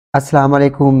अस्सलाम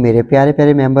वालेकुम मेरे प्यारे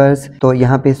प्यारे मेंबर्स। तो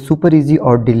यहाँ पे सुपर इजी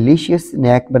और डिलीशियस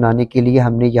स्नैक बनाने के लिए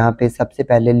हमने यहाँ पे सबसे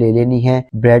पहले ले लेनी है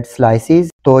ब्रेड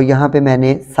स्लाइसेस। तो यहाँ पे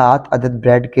मैंने 7 अदद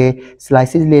ब्रेड के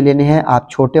स्लाइसेस ले लेने हैं। आप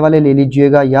छोटे वाले ले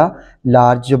लीजिएगा या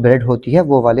लार्ज जो ब्रेड होती है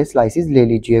वो वाले स्लाइसेस ले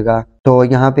लीजिएगा। तो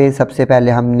यहाँ पे सबसे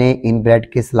पहले हमने इन ब्रेड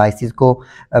के स्लाइसेस को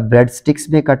ब्रेड स्टिक्स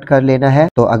में कट कर लेना है।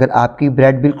 तो अगर आपकी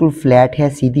ब्रेड बिल्कुल फ्लैट है,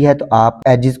 सीधी है, तो आप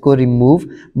एजेस को रिमूव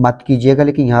मत कीजिएगा।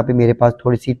 लेकिन यहाँ पे मेरे पास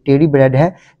थोड़ी सी टेढ़ी ब्रेड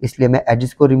है, इसलिए मैं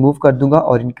एजेस को रिमूव कर दूंगा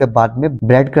और इनके बाद में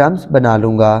ब्रेड क्रम्स बना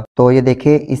लूंगा। तो ये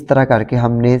देखिए, इस तरह करके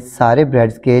हमने सारे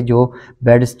ब्रेड्स के जो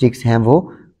ब्रेड स्टिक्स हैं वो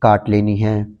काट लेनी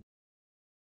है।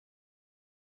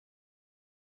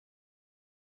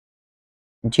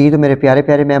 जी तो मेरे प्यारे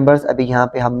प्यारे मेंबर्स, अभी यहाँ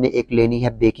पे हमने एक लेनी है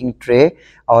बेकिंग ट्रे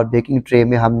और बेकिंग ट्रे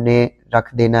में हमने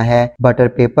रख देना है बटर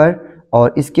पेपर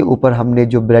और इसके ऊपर हमने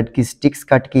जो ब्रेड की स्टिक्स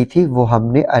कट की थी वो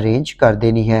हमने अरेंज कर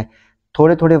देनी है।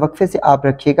 थोड़े थोड़े वक्फे से आप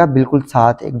रखिएगा, बिल्कुल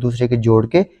साथ एक दूसरे के जोड़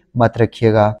के मत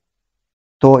रखिएगा।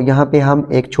 तो यहाँ पे हम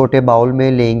एक छोटे बाउल में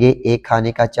लेंगे 1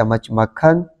 खाने का चम्मच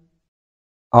मक्खन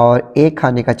और 1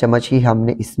 खाने का चम्मच ही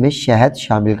हमने इसमें शहद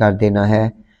शामिल कर देना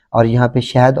है और यहाँ पे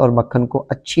शहद और मक्खन को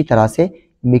अच्छी तरह से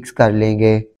मिक्स कर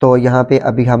लेंगे। तो यहाँ पे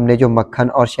अभी हमने जो मक्खन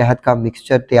और शहद का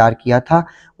मिक्सचर तैयार किया था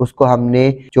उसको हमने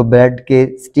जो ब्रेड के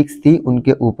स्टिक्स थी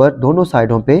उनके ऊपर दोनों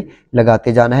साइडों पे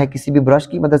लगाते जाना है। किसी भी ब्रश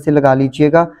की मदद से लगा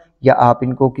लीजिएगा या आप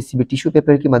इनको किसी भी टिश्यू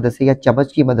पेपर की मदद से या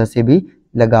चम्मच की मदद से भी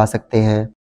लगा सकते हैं।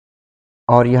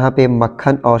 और यहाँ पे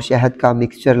मक्खन और शहद का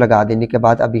मिक्सचर लगा देने के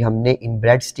बाद अभी हमने इन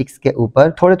ब्रेड स्टिक्स के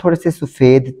ऊपर थोड़े थोड़े से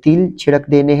सफ़ेद तिल छिड़क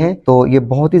देने हैं। तो ये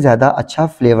बहुत ही ज़्यादा अच्छा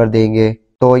फ्लेवर देंगे।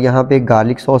 तो यहाँ पे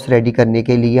गार्लिक सॉस रेडी करने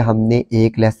के लिए हमने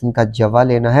 1 लहसुन का जवा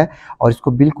लेना है और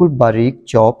इसको बिल्कुल बारीक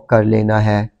चॉप कर लेना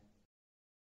है।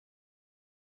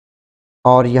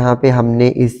 और यहाँ पे हमने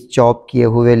इस चॉप किए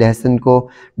हुए लहसुन को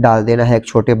डाल देना है एक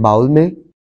छोटे बाउल में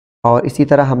और इसी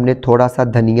तरह हमने थोड़ा सा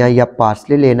धनिया या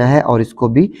पार्सले लेना है और इसको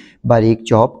भी बारीक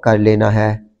चॉप कर लेना है।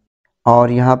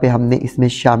 और यहाँ पे हमने इसमें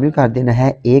शामिल कर देना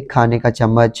है 1 खाने का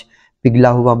चम्मच पिघला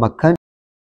हुआ मक्खन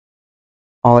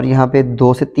और यहाँ पे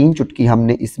 2 से 3 चुटकी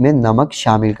हमने इसमें नमक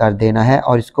शामिल कर देना है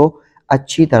और इसको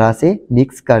अच्छी तरह से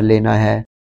मिक्स कर लेना है।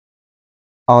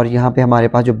 और यहाँ पे हमारे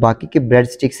पास जो बाकी के ब्रेड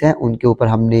स्टिक्स हैं उनके ऊपर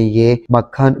हमने ये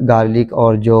मक्खन, गार्लिक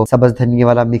और जो सब्ज़ धनिया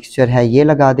वाला मिक्सचर है ये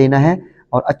लगा देना है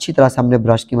और अच्छी तरह से हमने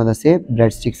ब्रश की मदद से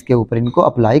ब्रेड स्टिक्स के ऊपर इनको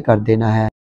अप्लाई कर देना है।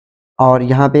 और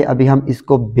यहाँ पे अभी हम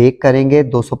इसको बेक करेंगे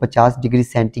 250 डिग्री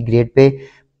सेंटीग्रेड पे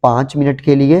 5 मिनट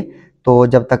के लिए। तो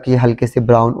जब तक ये हल्के से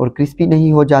ब्राउन और क्रिस्पी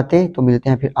नहीं हो जाते तो मिलते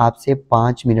हैं फिर आपसे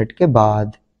 5 मिनट के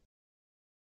बाद।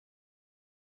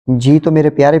 जी तो मेरे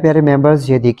प्यारे प्यारे मेंबर्स,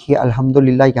 ये देखिए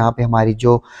अल्हम्दुलिल्लाह यहाँ पे हमारी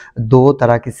जो 2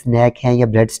 तरह के स्नैक हैं या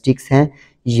ब्रेड स्टिक्स हैं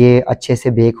ये अच्छे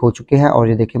से बेक हो चुके हैं और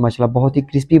ये देखिए माशाल्लाह बहुत ही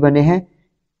क्रिस्पी बने हैं।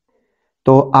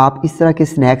 तो आप इस तरह के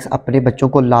स्नैक्स अपने बच्चों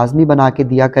को लाजमी बना के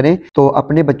दिया करें। तो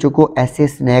अपने बच्चों को ऐसे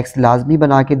स्नैक्स लाजमी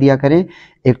बना के दिया करें।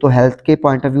 एक तो हेल्थ के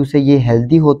पॉइंट ऑफ व्यू से ये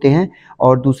हेल्दी होते हैं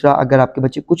और दूसरा अगर आपके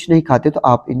बच्चे कुछ नहीं खाते तो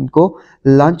आप इनको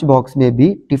लंच बॉक्स में भी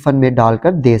टिफ़िन में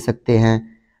डालकर दे सकते हैं।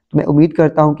 तो मैं उम्मीद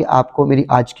करता हूँ कि आपको मेरी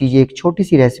आज की ये एक छोटी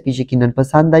सी रेसिपी यकीनन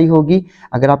पसंद आई होगी।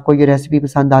 अगर आपको ये रेसिपी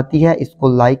पसंद आती है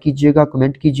इसको लाइक कीजिएगा,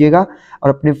 कमेंट कीजिएगा और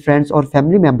अपने फ्रेंड्स और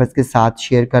फैमिली मेम्बर्स के साथ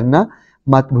शेयर करना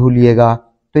मत भूलिएगा।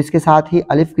 तो इसके साथ ही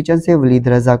अलिफ किचन से वलीद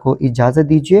रज़ा को इजाज़त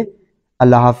दीजिए।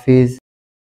 अल्लाह हाफिज़।